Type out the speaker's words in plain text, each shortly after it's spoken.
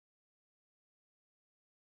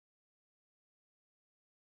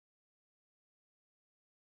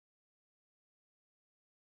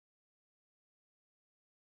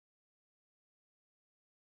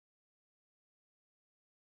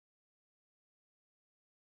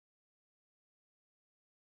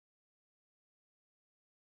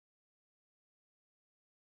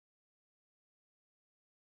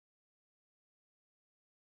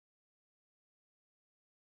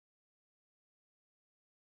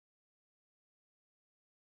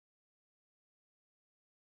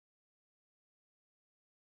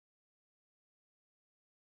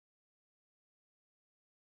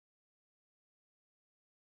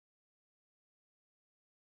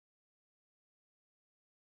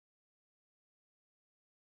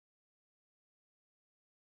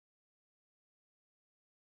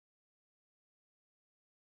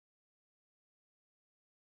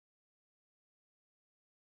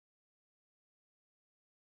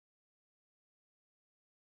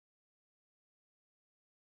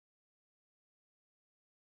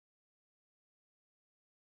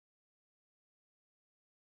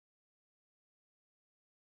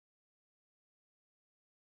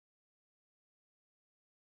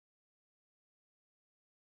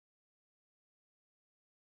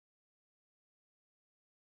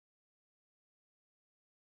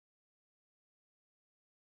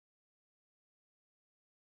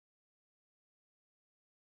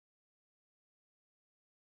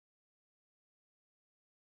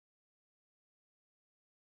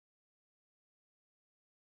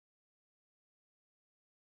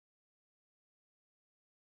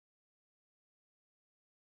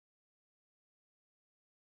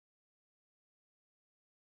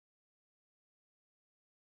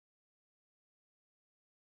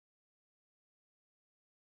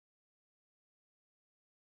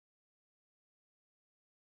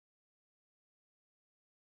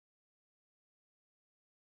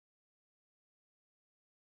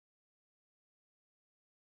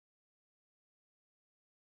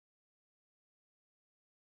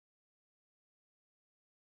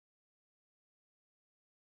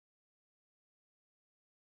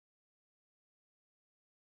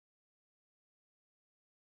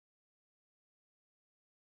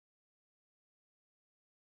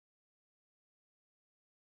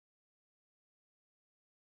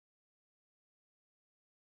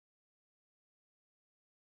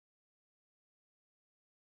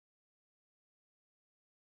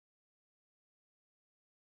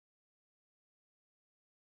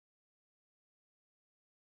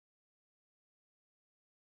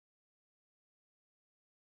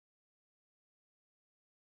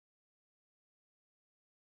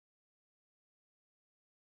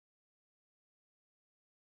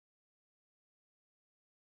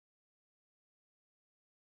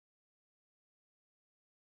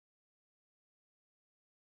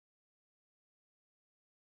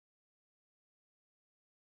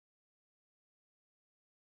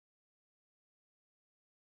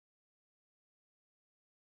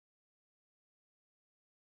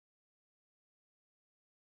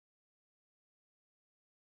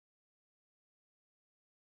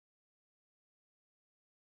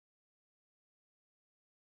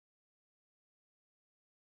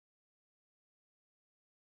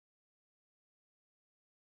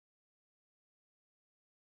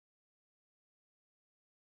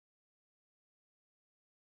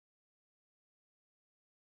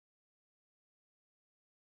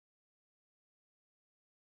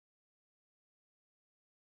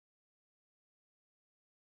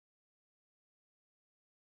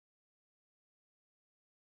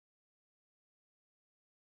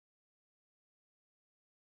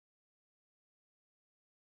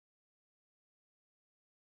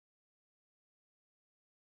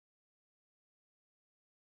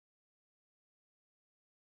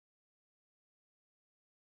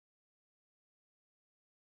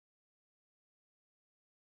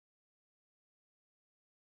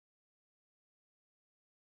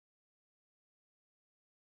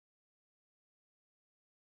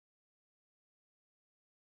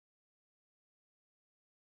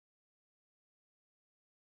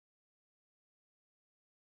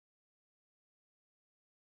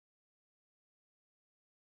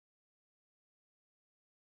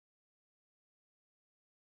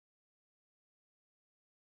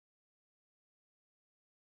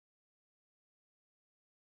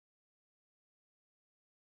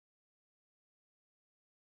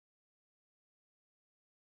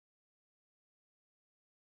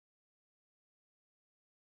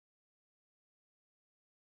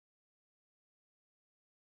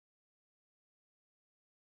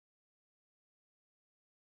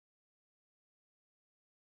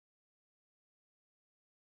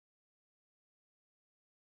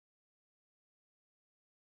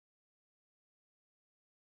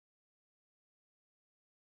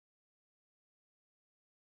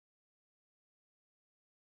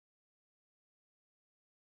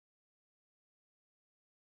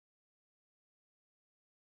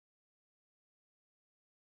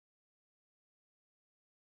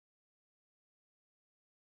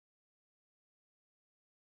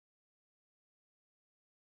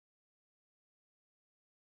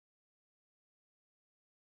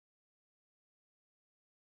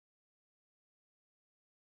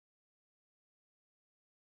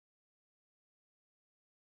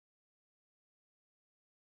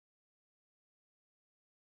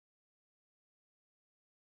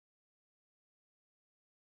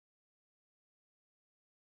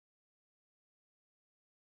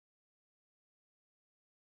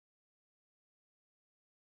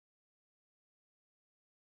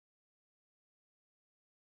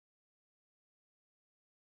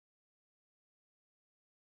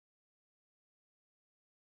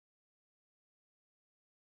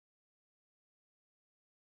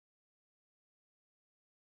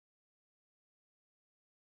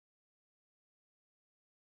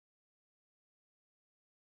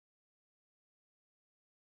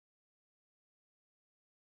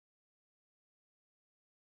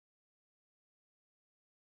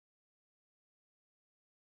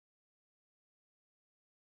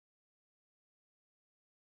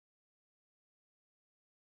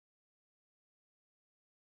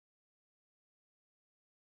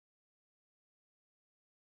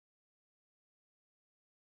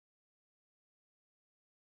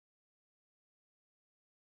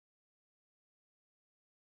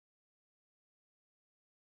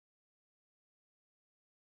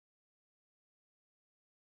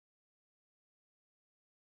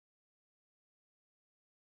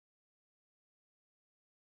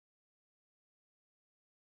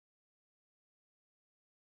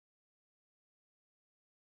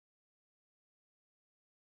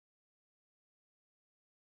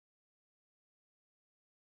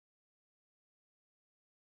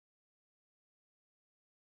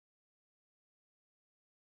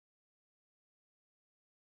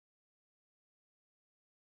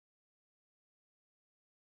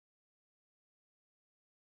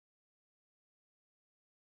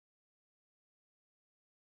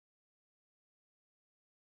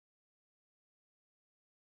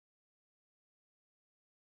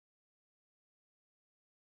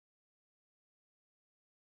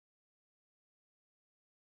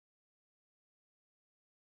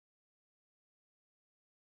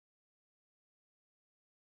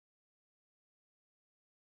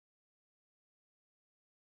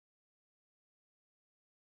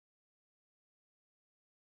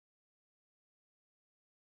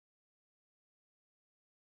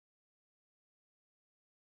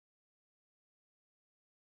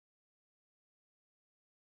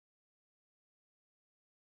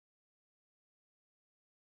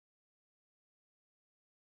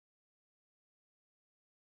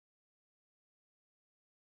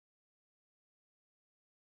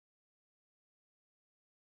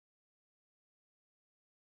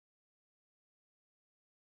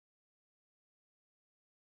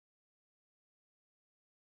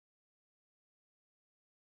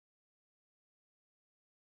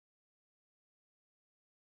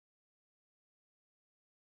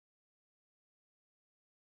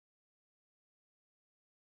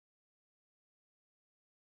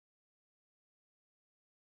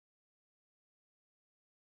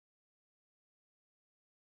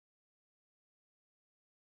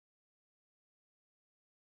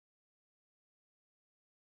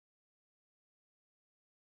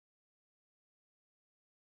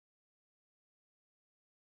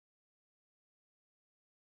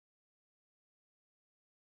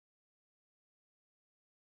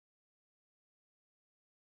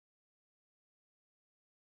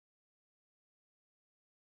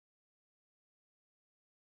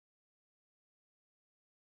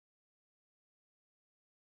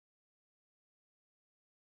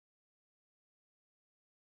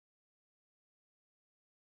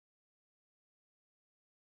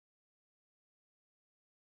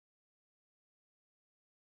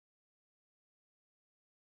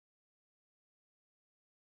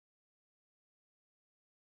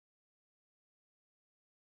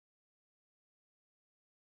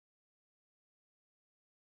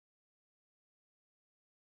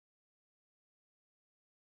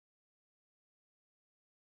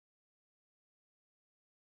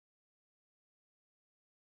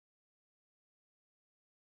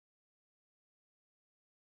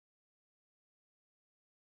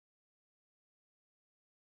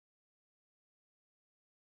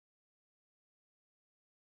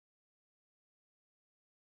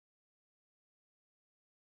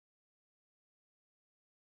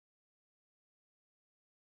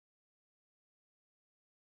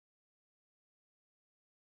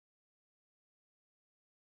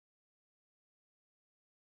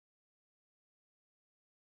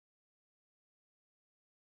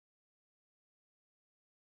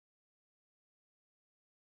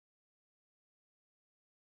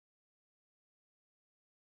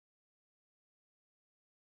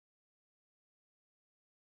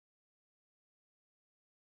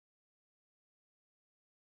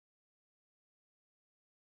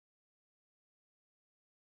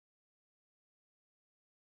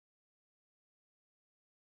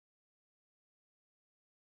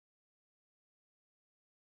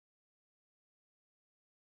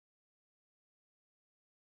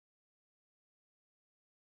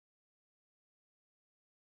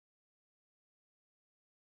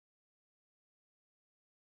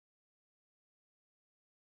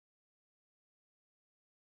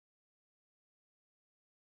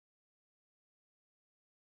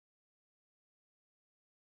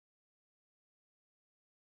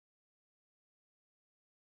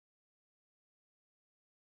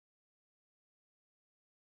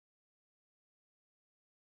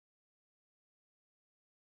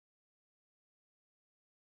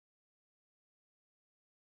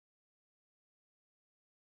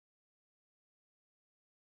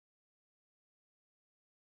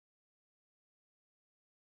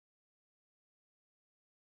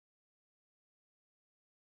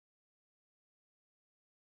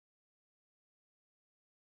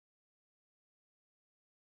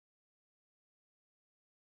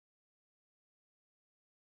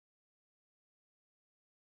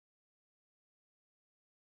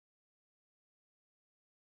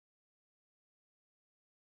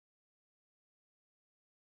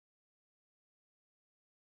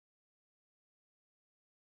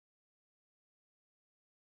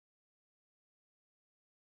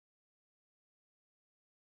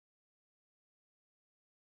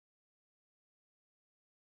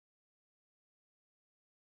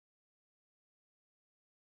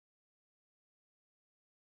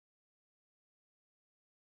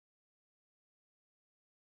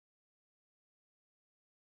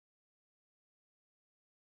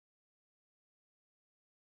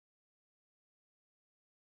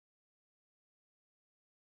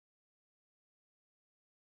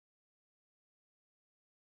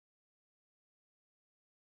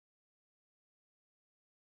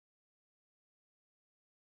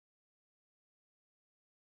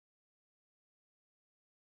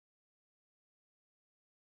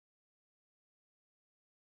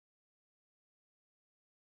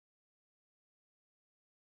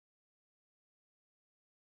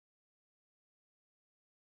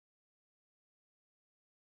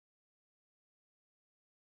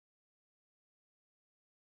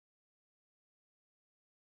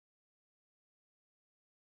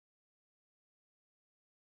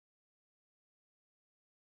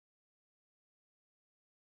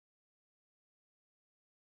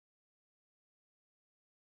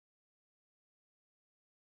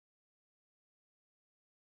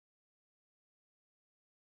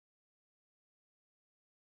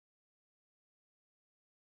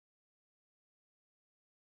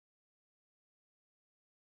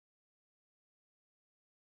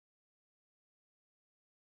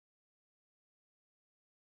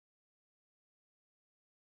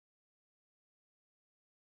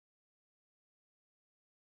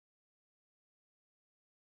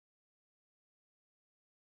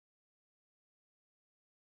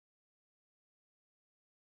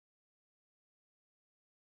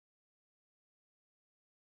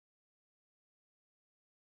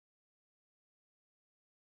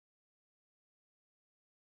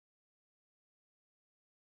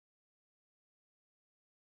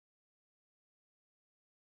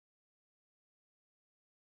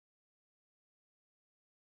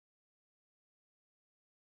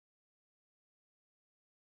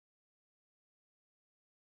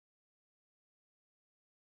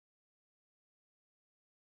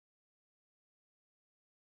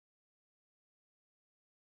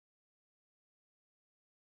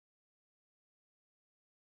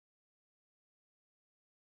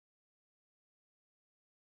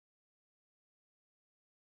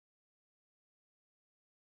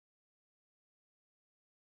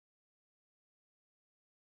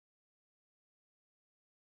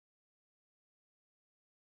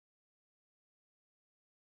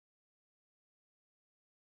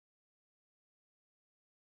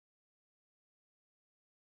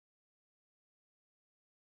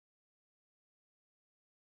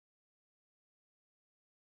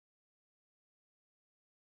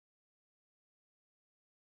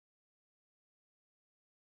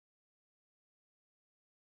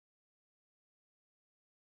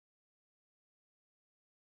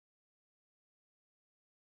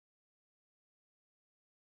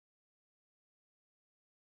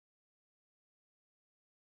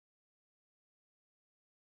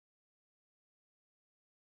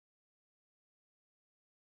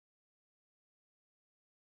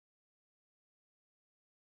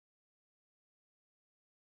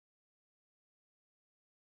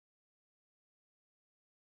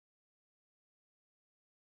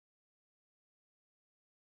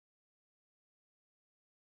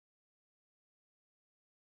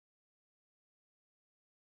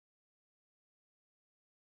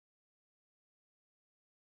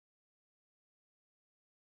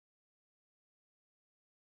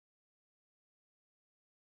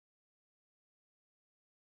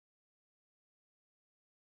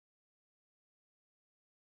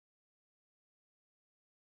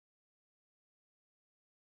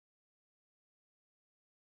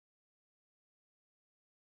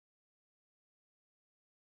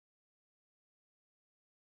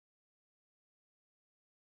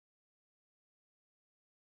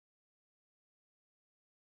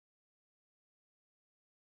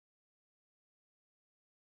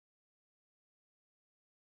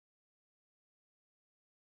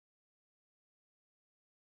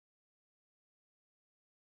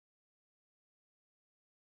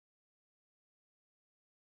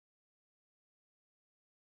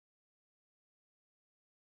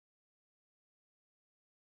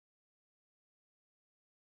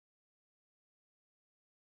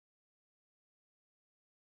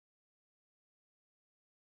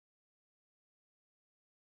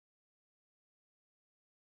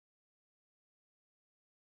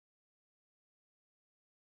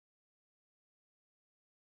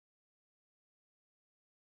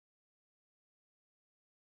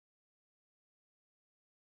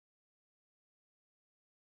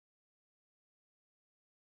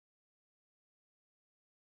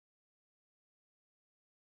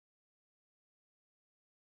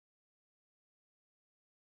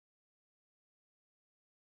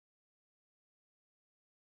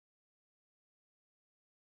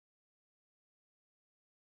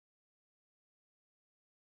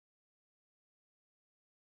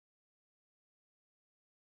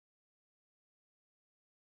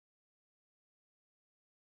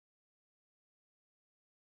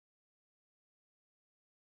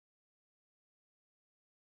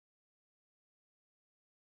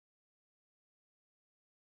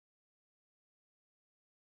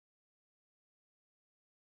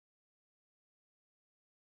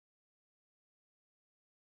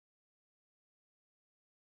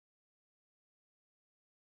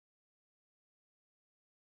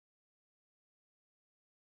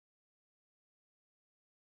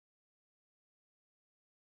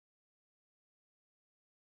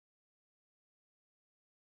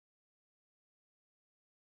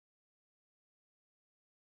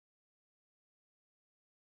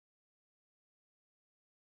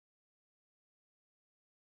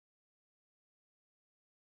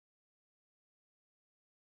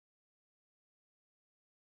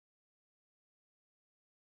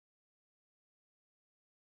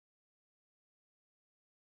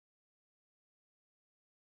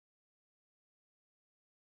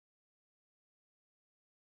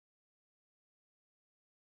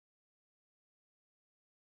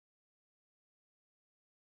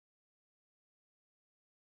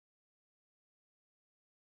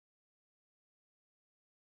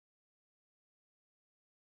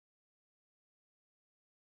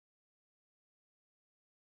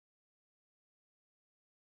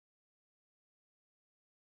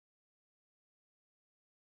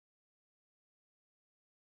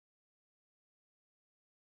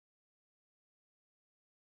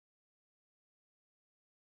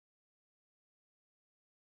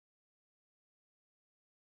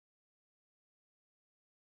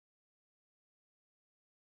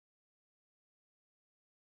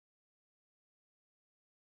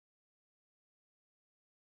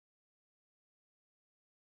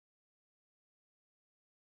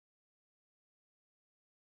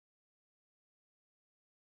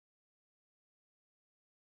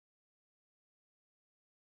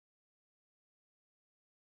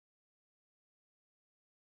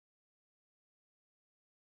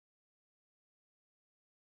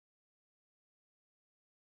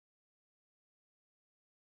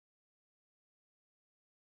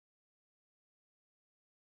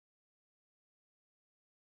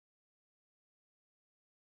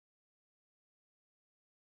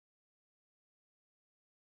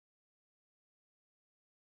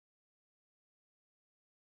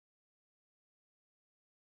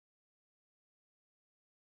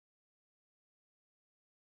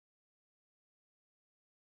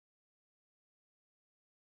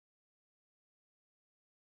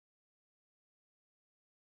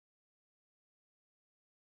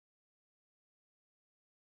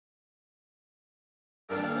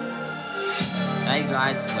Hey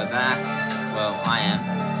guys, we're back. Well, I am.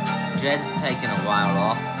 Dread's taken a while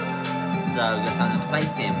off, so we've got something to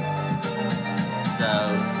replace him. So,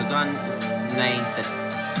 we're going to name the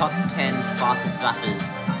top 10 fastest rappers.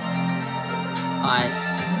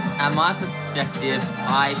 At my perspective,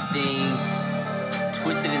 I think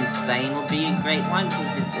Twisted Insane will be a great one because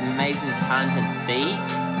of his amazing talent and speed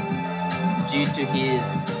due to his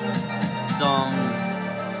song,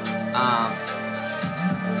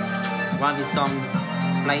 one of his songs,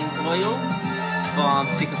 Flame Royal, from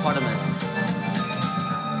Sycopotamus.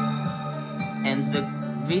 And the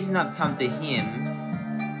reason I've come to him,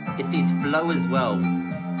 it's his flow as well.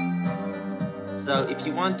 So if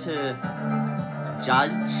you want to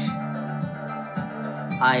judge,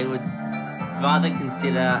 I would rather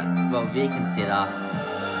reconsider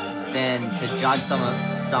than to judge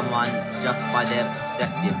someone just by their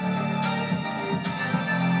perspectives.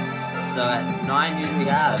 So at 9, who do we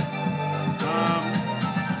have?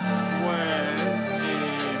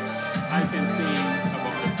 I can think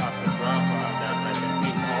about the fastest rapper that I can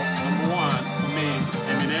think of. Number 1 for me is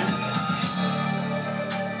Eminem.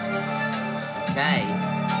 Okay.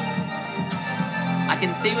 I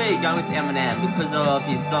can see where you're going with Eminem because of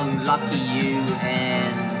his song Lucky You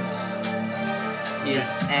and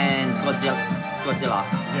Godzilla.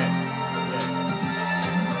 Yes.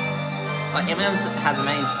 But Eminem has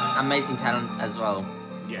amazing talent as well.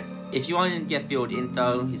 Yes. If you want to get field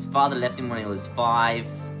info, his father left him when he was 5.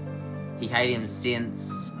 He hated him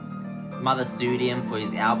since. Mother sued him for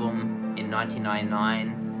his album in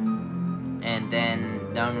 1999. And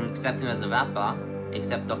then no one would accept him as a rapper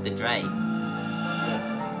except Dr. Dre. Yes.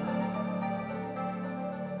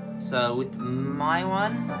 So with my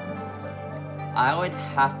one, I would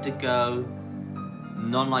have to go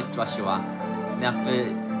None Like Joshua. Now for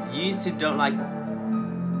you who don't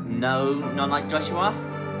know None Like Joshua,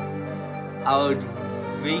 I would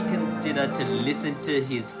reconsider to listen to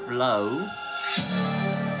his flow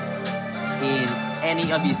in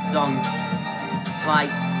any of his songs, like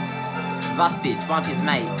Rustage, one of his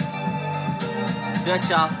mates.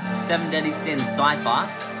 Search up 7 Deadly Sins Cypher.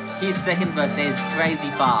 His second verse is crazy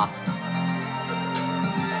fast,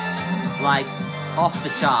 like off the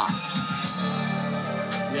charts.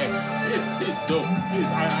 Yes, it's dope.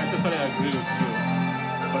 I totally agree with you.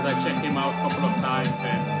 But I checked him out a couple of times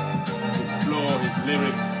and his flow, his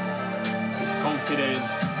lyrics, his confidence,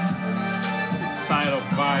 his style of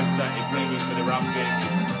vibes that he brings into the rap game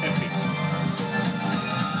is epic.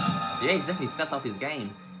 Yeah, he's definitely stepped up his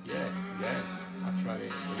game. Yeah, actually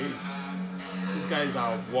it is. These guys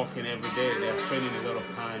are working every day. They are spending a lot of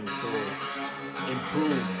time to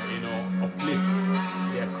improve, uplift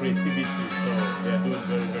their creativity. So they are doing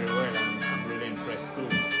very, very well, and I'm really impressed too.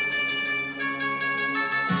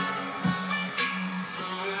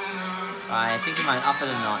 I think he might up it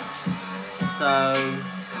a notch. So,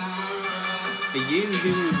 for you,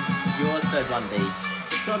 who would your third one be?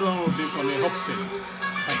 The third one would be for me, Hopsin.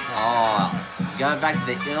 Oh, going back to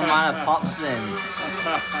the Illmatic Hopsin.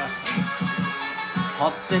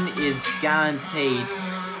 Hopsin is guaranteed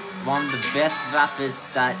one of the best rappers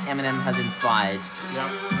that Eminem has inspired. Yep.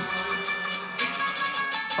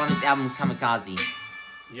 From his album Kamikaze.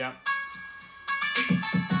 Yep.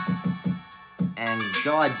 And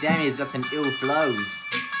god damn, he's got some ill flows.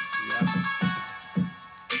 Yep.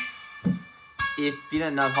 If you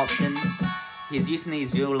don't know Hopsin, he's using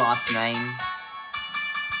his real last name.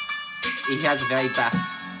 He has a very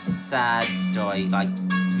sad story, like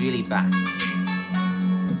really bad.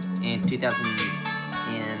 In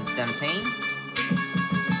 2017,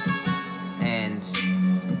 and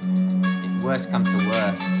if worse comes to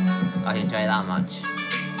worse, I can tell you that much.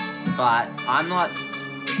 But I'm not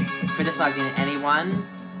criticizing anyone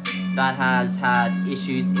that has had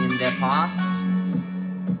issues in their past.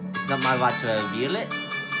 It's not my right to reveal it.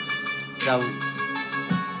 So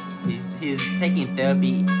he's taking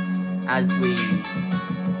therapy as we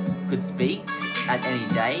could speak at any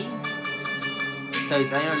day. So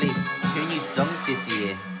he's only released 2 new songs this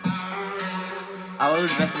year. I would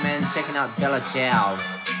recommend checking out Bella Ciao.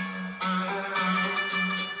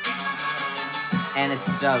 And it's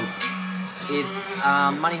dope. It's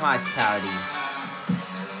Money Heist parody.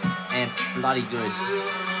 And it's bloody good.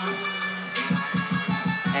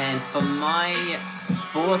 And for my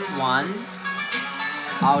 4th one,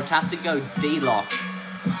 I would have to go D-Lock.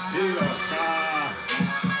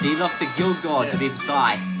 D-Lock the Guild God, to be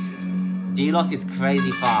precise. D-Lock is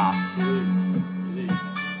crazy fast.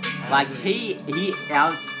 Like, he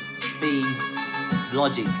outspeeds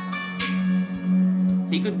Logic.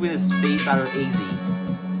 He could win a speed battle easy.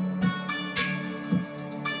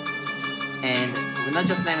 And we're not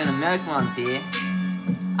just naming American ones here.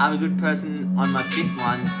 I have a good person on my 5th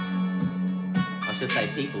one. I should say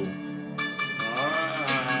people.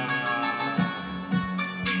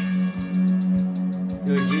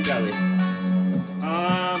 Who would you go with?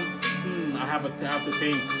 I have to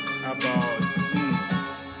think about.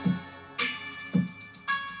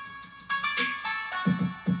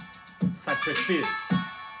 Cypress Hill.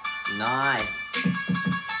 Nice.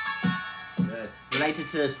 Yes. Related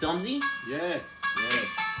to Stormzy? Yes. Yes.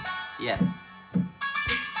 Yeah.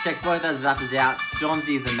 Check both those rappers out.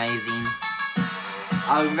 Stormzy is amazing.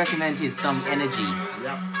 I would recommend his song Energy.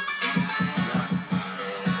 Yep.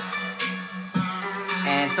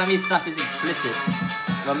 And some of his stuff is explicit.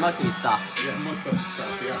 Well, most of his stuff. Yeah, most of the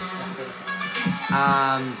stuff, yeah.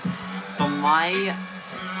 For my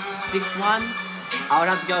 6th one, I would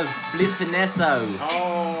have to go with Bliss and Esso.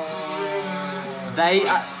 Oh.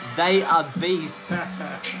 They are beasts.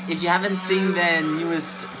 If you haven't seen their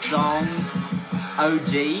newest song,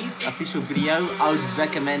 OG's official video, I would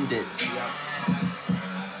recommend it. Yeah.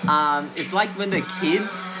 It's like when they're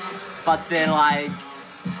kids, but they're like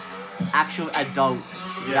actual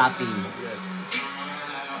adults rapping. Yes.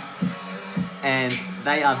 And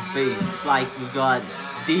they are beasts. Like we've got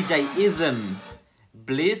DJ Ism,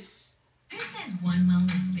 Bliss, Who says one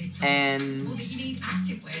wellness fits all? and Well, but you need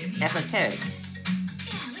activewear to be Esoteric.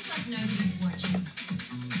 Yeah, look like nobody's watching.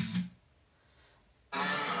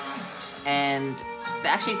 And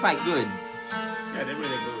they're actually quite good. Yeah, they're really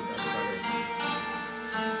good. That's about it.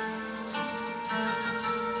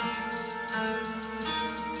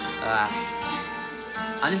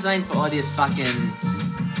 I'm just waiting for all these fucking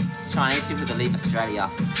Chinese people to leave Australia.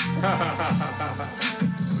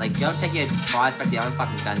 Like, go take your prize back to your own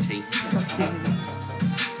fucking country.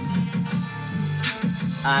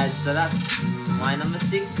 So that's my number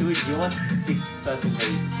 6. Who would your 6th person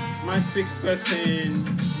be? My 6th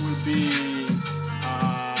person would be.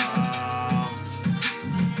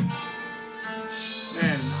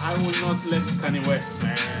 Man, I would not let Kanye West,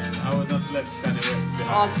 man. I would not let Kanye West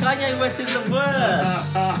Oh, behind. Kanye West is the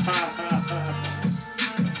worst!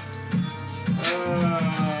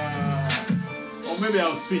 Or maybe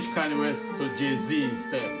I'll switch Kanye West to Jay-Z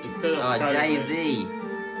instead of Oh, Kanye West. Jay-Z.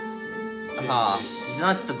 Oh, he's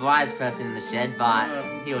not the brightest person in the shed, but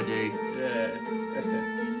he'll do. Yeah.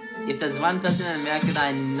 If there's one person in America that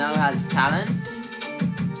I know has talent,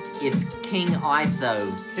 it's King ISO.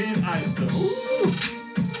 King ISO. Ooh.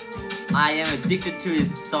 I am addicted to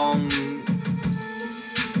his song,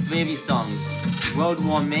 3 of his songs, World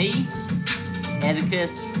War Me,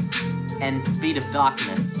 Edicus, and Speed of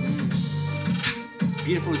Darkness.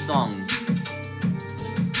 Beautiful songs.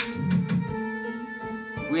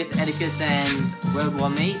 With Edicus and World War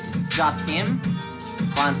Me, it's just him.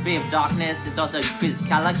 On Speed of Darkness, it's also Chris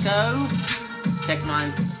Calico, Tech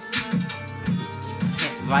Nine's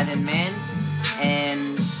Right Hand Man,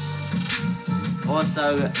 and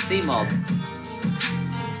also C-Mob.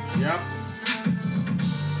 Yep.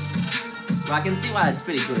 Well, I can see why it's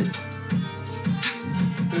pretty good.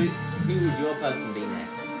 Who would your person be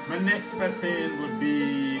next? My next person would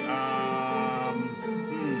be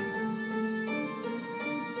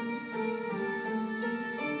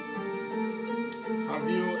Have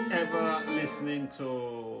you ever listened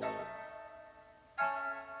to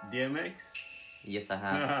DMX? Yes, I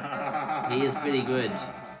have. He is pretty good.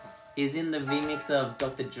 He's in the remix of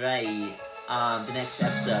Dr. Dre, the next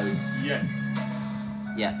episode. Yes.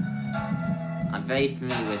 Yeah. I'm very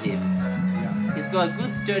familiar with him. Yeah. He's got a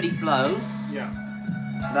good sturdy flow, Yeah.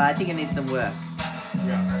 but I think it needs some work.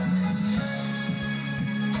 Yeah.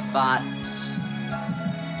 But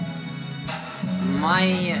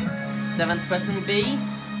my 7th person would be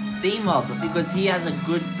C-Mob, because he has a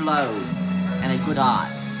good flow and a good art.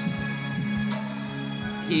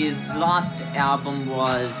 His last album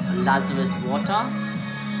was Lazarus Water,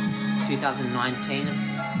 2019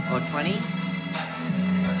 or 20.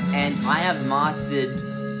 And I have mastered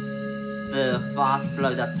the fast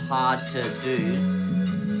flow that's hard to do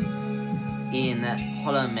in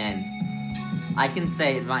Hollow Man. I can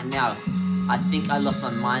say it right now. I think I lost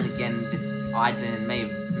my mind again. This idling,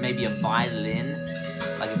 maybe a violin,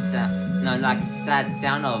 like a sad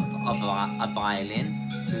sound of a violin.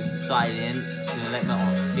 To silent to let my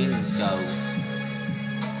feelings go.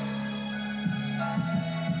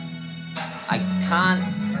 I can't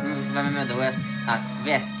remember the rest.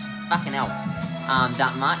 Fucking hell,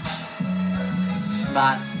 that much.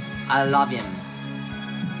 But I love him.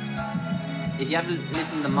 If you haven't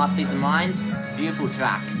listened to Masterpiece of Mind, beautiful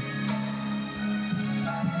track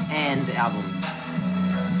and album.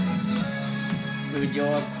 Who would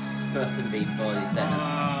your person be for the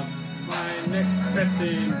 7th? My next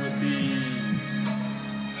person would be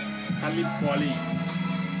Talib Kweli.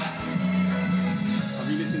 Have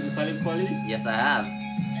you listened to Talib Kweli? Yes, I have.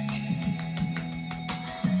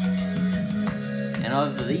 And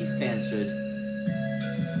over these fans should.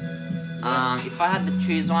 If I had to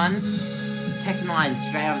choose one, Tech Nine,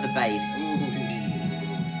 straight over the bass.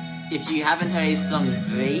 If you haven't heard his song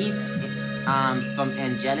Breathe, from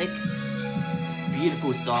Angelic,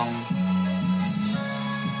 beautiful song.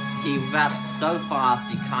 He raps so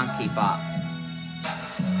fast you can't keep up.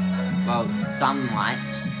 Well, some might.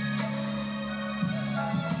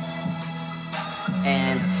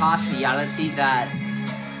 And harsh reality that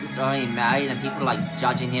he's already married and people are like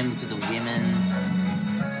judging him because of women.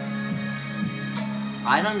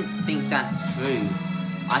 I don't think that's true.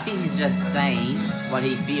 I think he's just saying what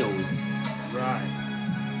he feels. Right.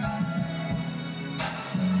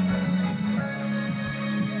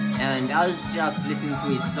 And I was just listening to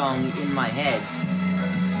his song in my head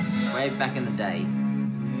way back in the day.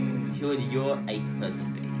 Who would your 8th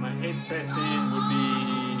person be? My 8th person would be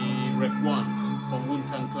Rep 1 from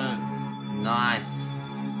Wu-Tang Clan. Nice.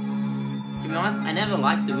 To be honest, I never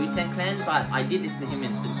liked the Wu-Tang Clan, but I did listen to him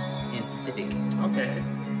in Pacific. Okay.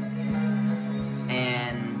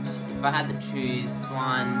 And if I had to choose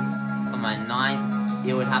one for my 9th,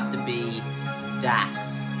 it would have to be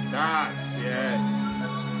Dax. Dax, yes.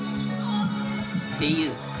 He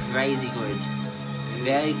is crazy good.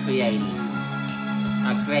 Very creative.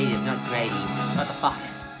 Creative, not creative. What the fuck?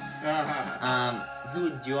 Who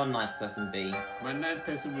would your 9th person be? My 9th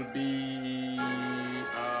person would be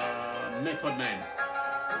Method Man.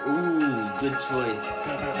 Ooh, good choice.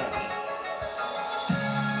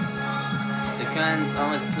 The curtain's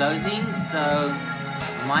almost closing, so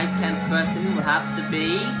my 10th person would have to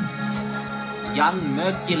be Young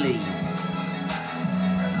Mercules.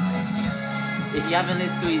 If you haven't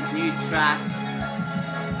listened to his new track,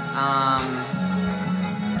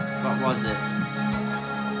 what was it?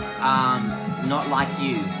 Not Like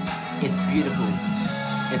You. It's beautiful.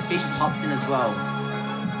 It's featured Hobson as well.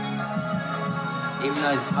 Even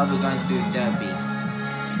though he's going through therapy.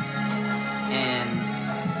 And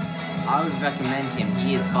I would recommend him.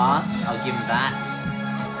 He is fast, I'll give him that.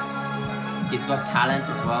 He's got talent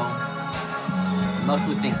as well.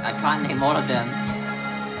 Multiple things. I can't name all of them.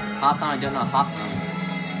 Half time I don't know half of them.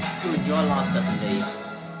 Who would your last person be?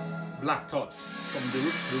 Black Thought from The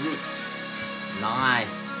Root.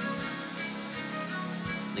 Nice.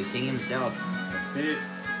 The king himself. That's it.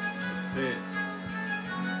 That's it.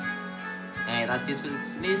 And that's it for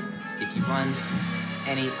this list. If you want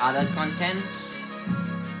any other content,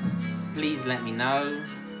 please let me know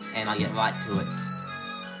and I'll get right to it.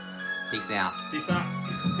 Peace out. Peace out.